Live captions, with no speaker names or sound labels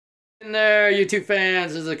In there, YouTube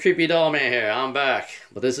fans, this is a Creepy Doll Man here. I'm back.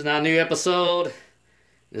 But this is not a new episode.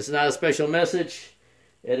 This is not a special message.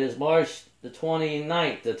 It is March the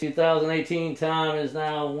 29th of 2018. Time is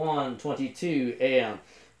now 1:22 a.m.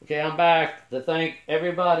 Okay, I'm back to thank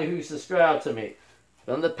everybody who subscribed to me.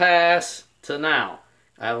 From the past to now.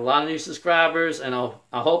 I have a lot of new subscribers, and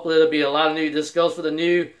I hope there'll be a lot of new. This goes for the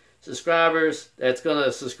new subscribers that's going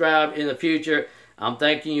to subscribe in the future. I'm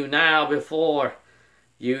thanking you now before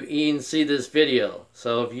you even see this video.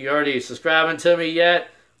 So if you're already subscribing to me yet,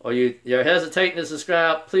 or you're hesitating to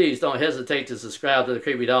subscribe, please don't hesitate to subscribe to the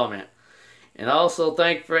Creepy Doll Man. And also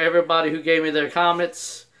thank for everybody who gave me their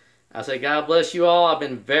comments. I say God bless you all. I've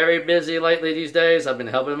been very busy lately these days. I've been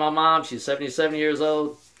helping my mom. She's 77 years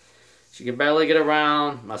old. She can barely get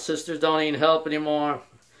around. My sisters don't even help anymore.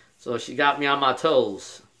 So she got me on my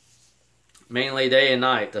toes, mainly day and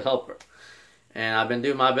night, to help her. And I've been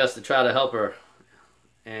doing my best to try to help her.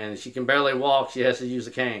 And she can barely walk. She has to use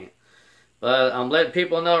a cane. But I'm letting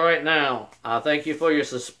people know right now. I thank you for your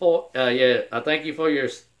support. I thank you for your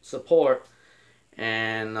support.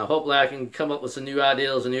 And hopefully I can come up with some new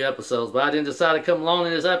ideas and new episodes. But I didn't decide to come alone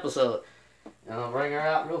in this episode. And I'll bring her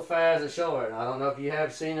out real fast and show her. I don't know if you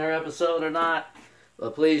have seen her episode or not.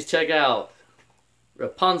 But please check out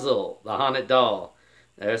Rapunzel, the Haunted Doll.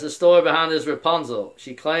 There's a story behind this Rapunzel.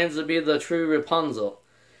 She claims to be the true Rapunzel.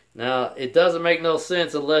 Now, it doesn't make no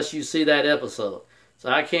sense unless you see that episode. So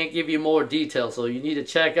I can't give you more details. So you need to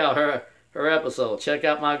check out her episode. Check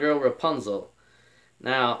out my girl Rapunzel.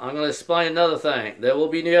 Now, I'm going to explain another thing. There will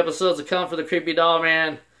be new episodes to come for the Creepy Doll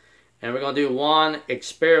Man. And we're going to do one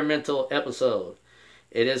experimental episode.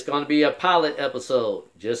 It is going to be a pilot episode.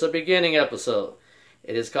 Just a beginning episode.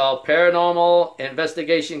 It is called Paranormal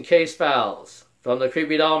Investigation Case Files. From the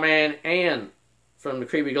Creepy Doll Man and from the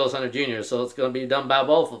Creepy Ghost Hunter Jr. So it's going to be done by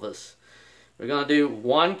both of us. We're going to do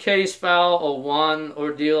one case file or one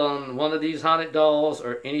ordeal on one of these haunted dolls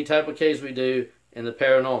or any type of case we do in the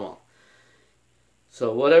paranormal.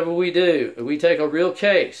 So whatever we do, if we take a real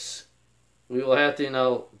case, we will have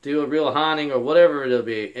to, do a real haunting or whatever it'll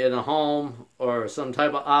be in a home or some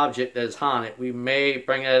type of object that's haunted. We may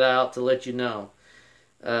bring that out to let you know.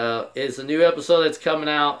 It's a new episode that's coming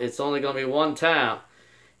out. It's only going to be one time.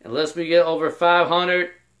 Unless we get over 500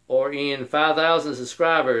 or even 5,000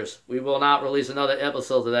 subscribers, we will not release another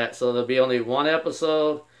episode of that. So there'll be only one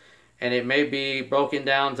episode, and it may be broken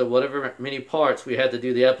down to whatever many parts we had to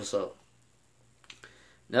do the episode.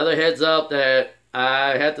 Another heads up that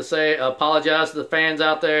I have to say, I apologize to the fans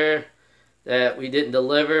out there that we didn't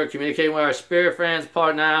deliver. Communicating with our spirit friends,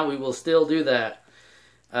 part 9, we will still do that.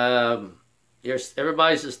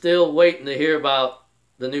 Everybody's still waiting to hear about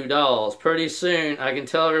the new dolls. Pretty soon, I can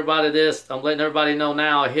tell everybody this. I'm letting everybody know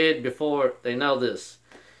now ahead before they know this.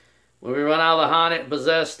 When we run out of the haunted,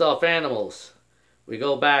 possessed stuffed animals, we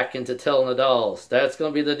go back into telling the dolls. That's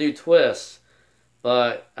going to be the new twist.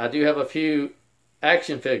 But I do have a few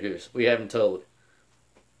action figures we haven't told.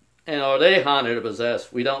 And are they haunted or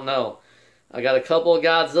possessed? We don't know. I got a couple of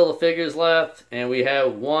Godzilla figures left, and we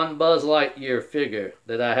have one Buzz Lightyear figure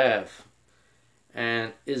that I have.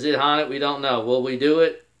 And is it haunted? We don't know. Will we do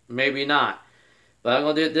it? Maybe not. But I'm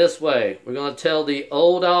going to do it this way. We're going to tell the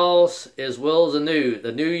old dolls as well as the new.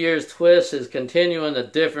 The New Year's twist is continuing a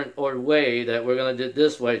different way that we're going to do it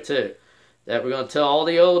this way too. That we're going to tell all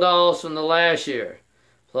the old dolls from the last year.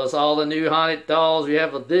 Plus all the new haunted dolls we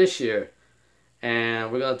have of this year.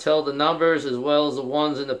 And we're going to tell the numbers as well as the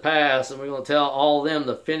ones in the past. And we're going to tell all of them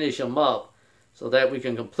to finish them up so that we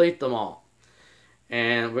can complete them all.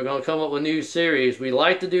 And we're going to come up with a new series. We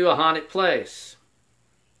like to do a haunted place.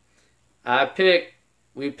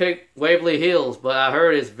 We picked Waverly Hills, but I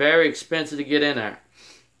heard it's very expensive to get in there.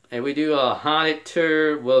 And we do a haunted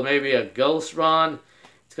tour, well, maybe a ghost run.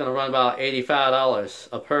 It's going to run about $85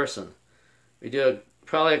 a person. We do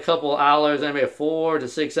probably a couple hours, maybe a 4 to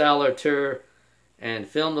 6 hour tour, and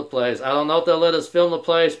film the place. I don't know if they'll let us film the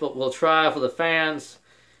place, but we'll try for the fans.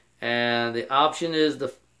 And the option is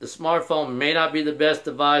the smartphone may not be the best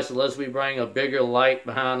device unless we bring a bigger light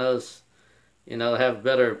behind us, have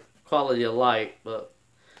better quality of light. But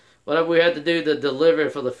whatever we have to do to deliver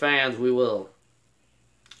for the fans, we will.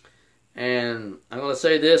 And I'm going to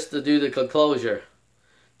say this to do the conclosure.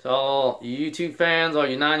 To all you YouTube fans, all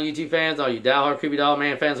you non-YouTube fans, all you diehard Creepy Doll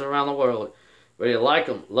Man fans around the world, whether you like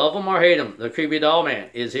them, love them, or hate them, the Creepy Doll Man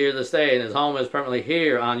is here to stay, and his home is permanently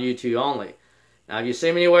here on YouTube only. Now, if you see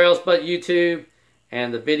him anywhere else but YouTube,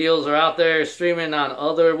 and the videos are out there streaming on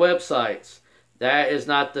other websites, that is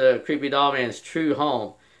not the Creepy Doll Man's true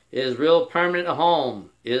home. His real permanent home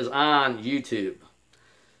is on YouTube.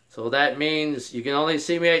 So that means you can only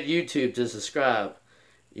see me at YouTube to subscribe.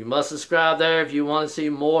 You must subscribe there if you want to see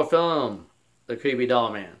more from the Creepy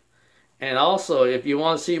Doll Man. And also, if you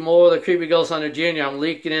want to see more of the Creepy Ghost Hunter Jr., I'm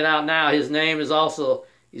leaking it out now. His name is also,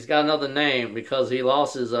 he's got another name because he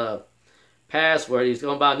lost his password. He's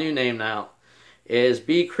going by a new name now. Is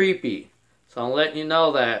Be Creepy. So I'm letting you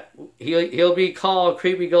know that he'll be called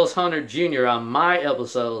Creepy Ghost Hunter Jr. on my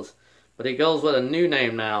episodes, but he goes with a new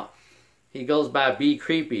name now. He goes by Be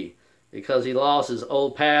Creepy because he lost his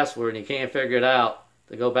old password and he can't figure it out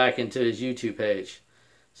to go back into his YouTube page.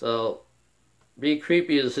 So Be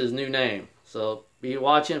Creepy is his new name. So be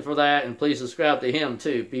watching for that, and please subscribe to him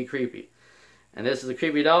too, Be Creepy. And this is the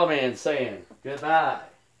Creepy Doll Man saying goodbye,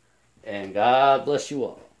 and God bless you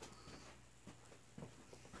all.